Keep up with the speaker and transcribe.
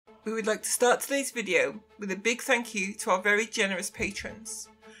We would like to start today's video with a big thank you to our very generous patrons.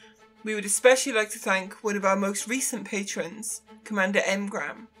 We would especially like to thank one of our most recent patrons, Commander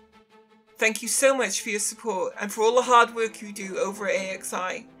Mgram. Thank you so much for your support and for all the hard work you do over at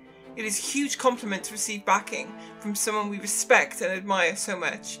AXI. It is a huge compliment to receive backing from someone we respect and admire so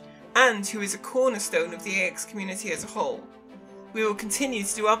much, and who is a cornerstone of the AX community as a whole. We will continue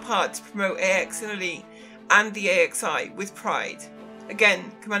to do our part to promote AX in Elite and the AXI with pride.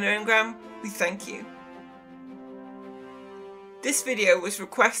 Again, Commander Engram, we thank you. This video was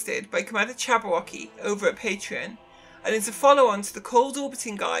requested by Commander Chabawaki over at Patreon and is a follow-on to the cold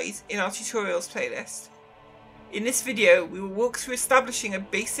orbiting guide in our tutorials playlist. In this video, we will walk through establishing a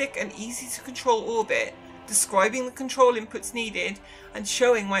basic and easy to control orbit, describing the control inputs needed and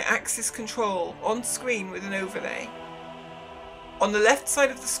showing my axis control on screen with an overlay. On the left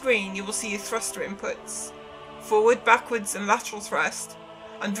side of the screen you will see your thruster inputs, forward, backwards and lateral thrust,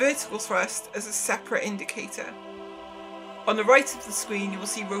 and vertical thrust as a separate indicator. On the right of the screen you will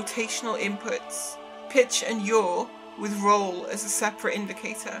see rotational inputs, pitch and yaw with roll as a separate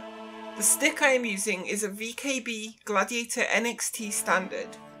indicator. The stick I am using is a VKB Gladiator NXT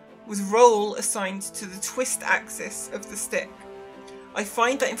standard, with roll assigned to the twist axis of the stick. I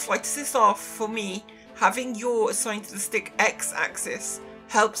find that in flight assist off, for me, having yaw assigned to the stick X axis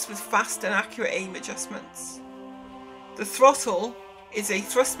helps with fast and accurate aim adjustments. The throttle is a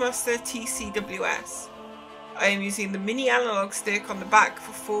Thrustmaster TCWS. I am using the mini analog stick on the back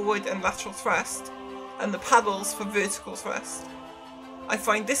for forward and lateral thrust, and the paddles for vertical thrust. I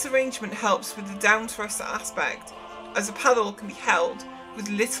find this arrangement helps with the down thruster aspect, as a paddle can be held with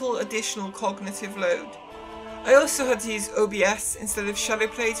little additional cognitive load. I also had to use OBS instead of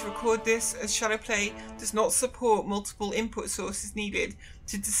Shadowplay to record this, as Shadowplay does not support multiple input sources needed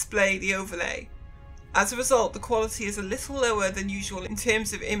to display the overlay. As a result, the quality is a little lower than usual in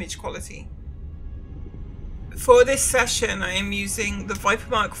terms of image quality. For this session I am using the Viper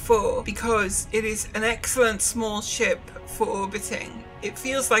Mark IV because it is an excellent small ship for orbiting. It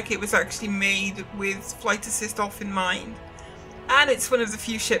feels like it was actually made with flight assist off in mind, and it's one of the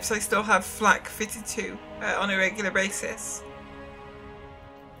few ships I still have flak fitted to on a regular basis.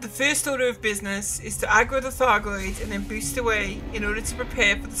 The first order of business is to aggro the Thargoid and then boost away in order to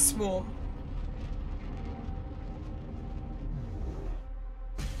prepare for the swarm.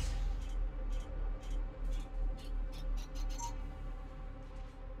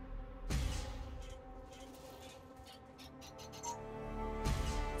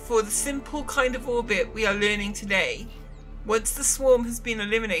 For the simple kind of orbit we are learning today, once the swarm has been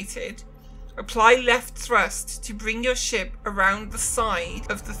eliminated, apply left thrust to bring your ship around the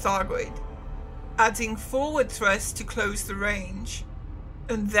side of the Thargoid, adding forward thrust to close the range,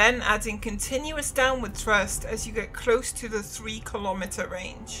 and then adding continuous downward thrust as you get close to the 3 kilometer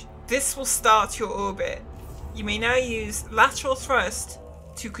range. This will start your orbit. You may now use lateral thrust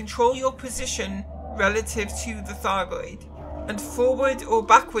to control your position relative to the Thargoid, and forward or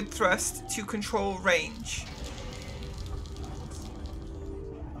backward thrust to control range.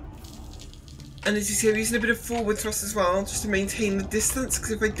 And as you see, I'm using a bit of forward thrust as well, just to maintain the distance,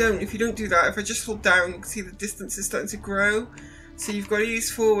 because if you don't do that, if I just hold down, you can see the distance is starting to grow. So you've got to use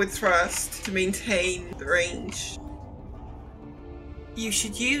forward thrust to maintain the range. You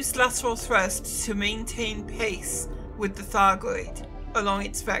should use lateral thrust to maintain pace with the Thargoid along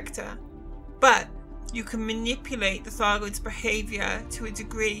its vector, but you can manipulate the Thargoid's behaviour to a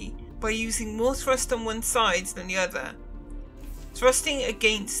degree by using more thrust on one side than the other. Thrusting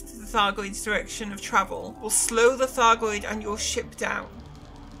against the Thargoid's direction of travel will slow the Thargoid and your ship down.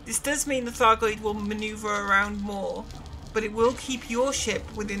 This does mean the Thargoid will manoeuvre around more, but it will keep your ship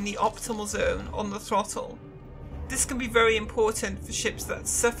within the optimal zone on the throttle. This can be very important for ships that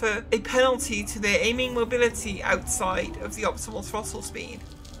suffer a penalty to their aiming mobility outside of the optimal throttle speed.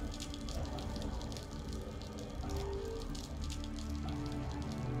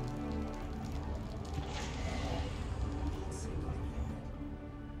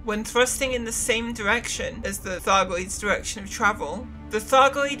 When thrusting in the same direction as the Thargoid's direction of travel, the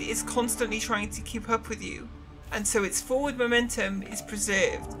Thargoid is constantly trying to keep up with you, and so its forward momentum is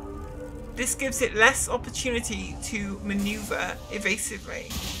preserved. This gives it less opportunity to maneuver evasively,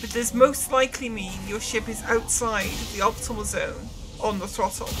 but does most likely mean your ship is outside of the optimal zone on the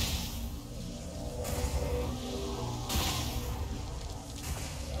throttle.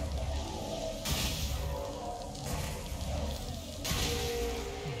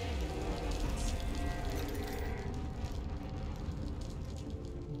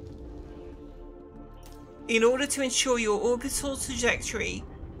 In order to ensure your orbital trajectory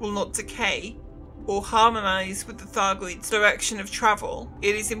will not decay, or harmonise with the Thargoid's direction of travel,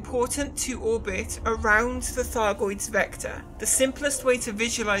 it is important to orbit around the Thargoid's vector. The simplest way to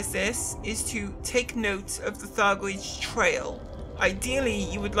visualise this is to take note of the Thargoid's trail.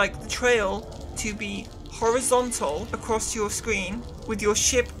 Ideally, you would like the trail to be horizontal across your screen, with your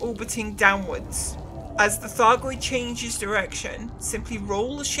ship orbiting downwards. As the Thargoid changes direction, simply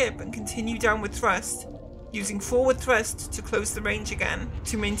roll the ship and continue downward thrust, using forward thrust to close the range again,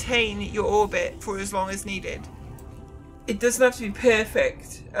 to maintain your orbit for as long as needed. It doesn't have to be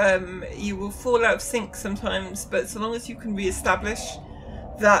perfect. You will fall out of sync sometimes, but so long as you can re-establish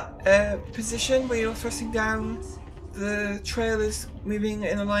that position where you're thrusting down, the trail is moving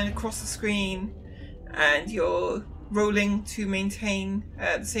in a line across the screen, and you're rolling to maintain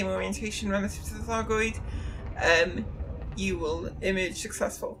the same orientation relative to the Thargoid, you will image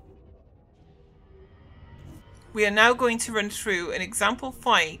successful. We are now going to run through an example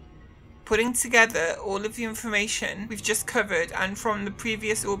fight, putting together all of the information we've just covered and from the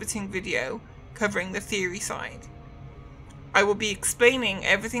previous orbiting video covering the theory side. I will be explaining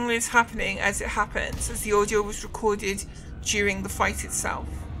everything that is happening as it happens, as the audio was recorded during the fight itself.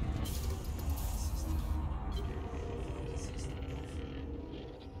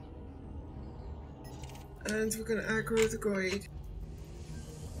 And we're going to aggro the Goid.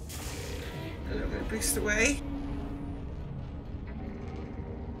 And I'm going to boost away.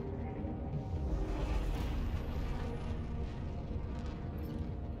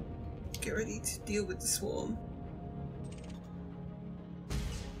 Get ready to deal with the swarm.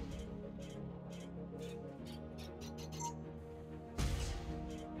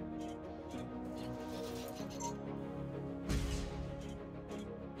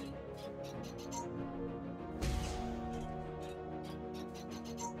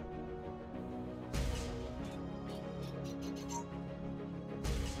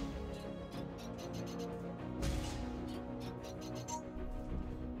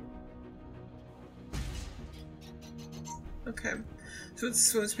 Okay, so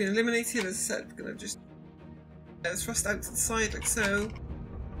this one's been eliminated. As I said, we're going to just thrust out to the side like so.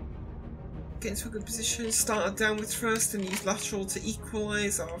 Get into a good position, start our downward thrust and use lateral to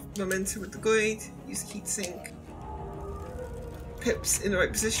equalise our momentum with the Goid. Use heat sink. Pips in the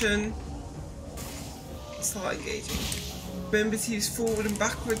right position. Start engaging. Remember to use forward and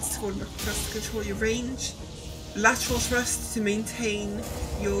backwards to control your range. Lateral thrust to maintain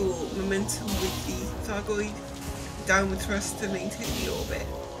your momentum with the Thargoid. Downward thrust to maintain the orbit.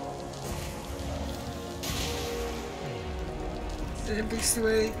 And then boost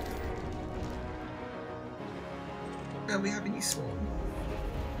away. And we have a new swarm.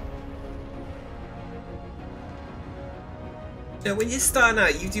 Now when you're starting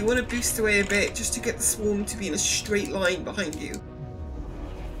out, you do want to boost away a bit just to get the swarm to be in a straight line behind you.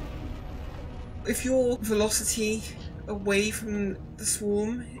 If your velocity away from the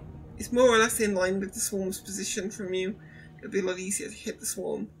swarm is more or less in line with the swarm's position from you, it'll be a lot easier to hit the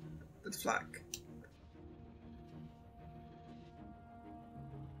swarm with flak.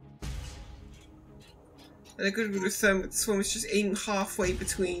 And a good rule of thumb with the swarm is just aim halfway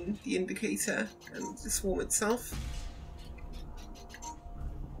between the indicator and the swarm itself.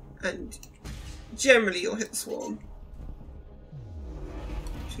 And generally you'll hit the swarm.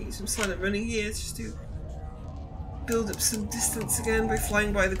 Doing some silent running here just to build up some distance again by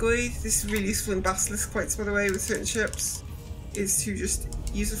flying by the Goid. This is really useful in Basilisk fights, by the way, with certain ships, is to just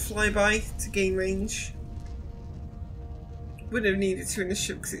use a flyby to gain range. Wouldn't have needed to in this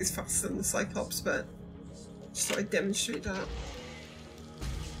ship because it is faster than the Cyclops, but just thought I'd demonstrate that.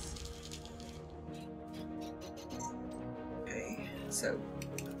 Okay, so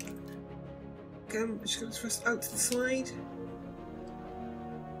again, I'm just going to thrust out to the side.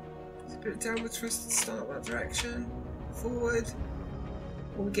 A bit of downward thrust to start that direction. Forward.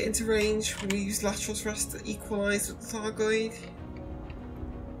 When we get into range, we use lateral thrust to equalise with the Thargoid.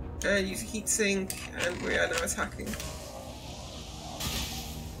 And use a heat sink, and we are now attacking.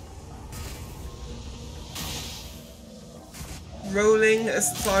 Rolling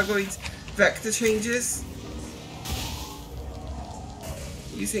as the Thargoid's vector changes.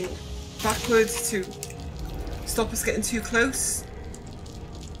 Using backwards to stop us getting too close.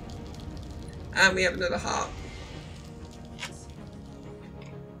 And we have another heart.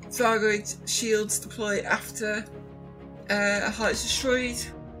 Thargoid shields deploy after a heart is destroyed.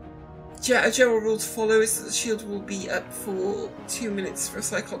 A general rule to follow is that the shield will be up for 2 minutes for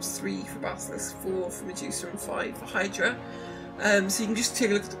Cyclops, 3 for Basilisk, 4 for Medusa and 5 for Hydra. So you can just take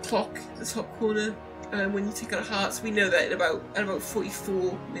a look at the clock at the top corner when you take out a heart. So we know that at about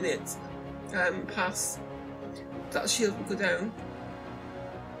 44 minutes past, that shield will go down.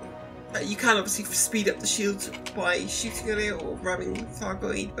 You can obviously speed up the shield by shooting at it or ramming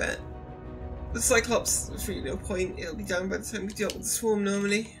Thargoid, but the Cyclops, there's really no point. It'll be down by the time we deal with the swarm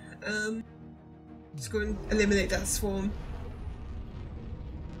normally. Just go and eliminate that swarm.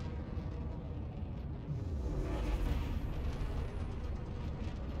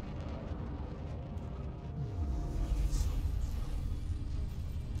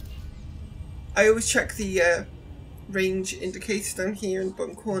 I always check the range indicator down here in the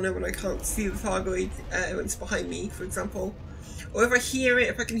bottom corner when I can't see the Thargoid when it's behind me, for example. Or if I hear it,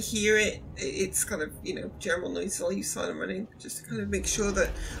 if I can hear it, it's kind of, you know, general noise. I'll use silent running just to kind of make sure that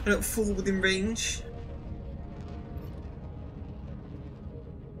I don't fall within range.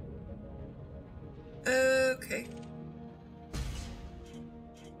 Okay.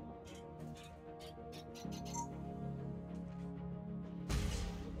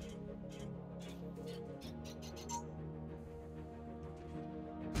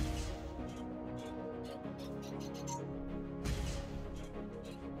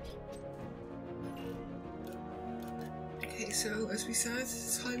 So as we said,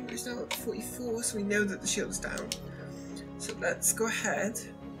 the timer is now at 44, so we know that the shield is down. So let's go ahead,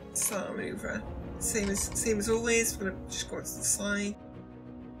 start our maneuver. Same as always, we're going to just go to the side.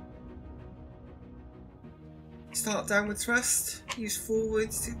 Start downward thrust, use forward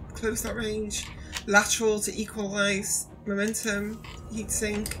to close that range, lateral to equalise momentum, heat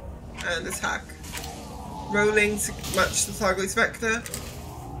sink, and attack. Rolling to match the Thargoid's vector.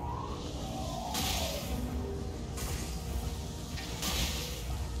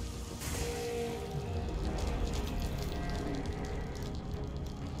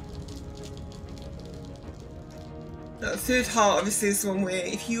 Now, the third heart obviously is the one where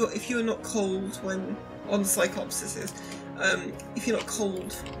if you're not cold when on the Cyclops, this is if you're not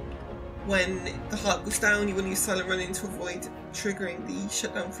cold when the heart goes down, you want to use silent running to avoid triggering the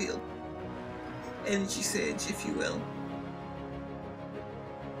shutdown field. Energy surge, if you will.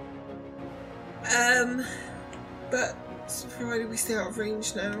 But provided we stay out of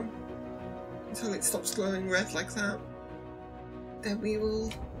range now until it stops glowing red like that, then we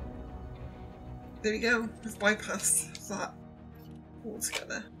will. There we go, we've bypassed that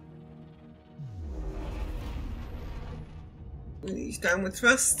altogether. We're going to use downward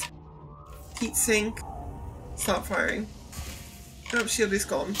thrust, heat sink, start firing. Oh, shield is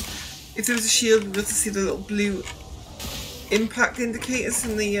gone. If there was a shield, we'd be able to see the little blue impact indicators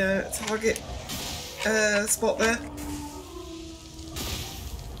in the target spot there.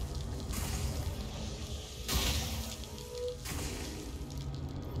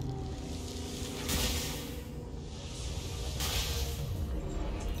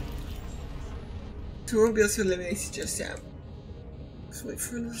 So we won't be able to eliminate it just yet. Let's wait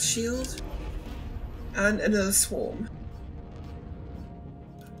for another shield. And another swarm.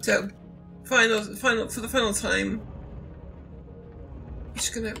 So, for the final time, I'm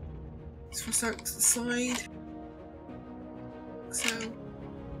just gonna thrust out to the side. So,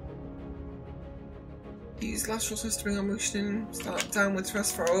 use lateral thrust to bring our motion in, start downward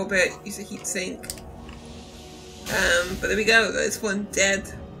thrust for our orbit, use a heat sink. But there we go, there's one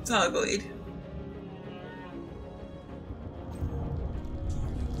dead Thargoid.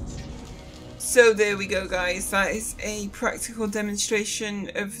 So there we go, guys, that is a practical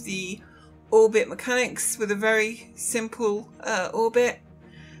demonstration of the orbit mechanics with a very simple orbit.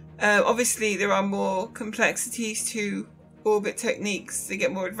 Obviously there are more complexities to orbit techniques, they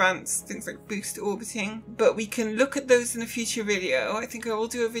get more advanced, things like boost orbiting, but we can look at those in a future video. I think I will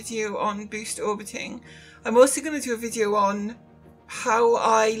do a video on boost orbiting. I'm also going to do a video on how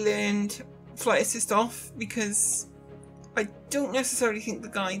I learned flight assist off, because I don't necessarily think the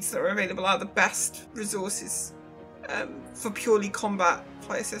guides that are available are the best resources for purely combat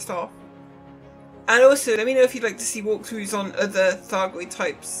flight assist off. And also, let me know if you'd like to see walkthroughs on other Thargoid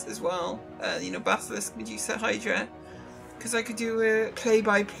types as well. You know, Basilisk, Medusa, Hydra. Because I could do a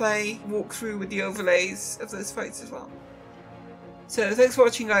play-by-play walkthrough with the overlays of those fights as well. So thanks for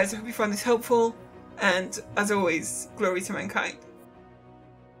watching, guys. I hope you found this helpful. And as always, glory to mankind.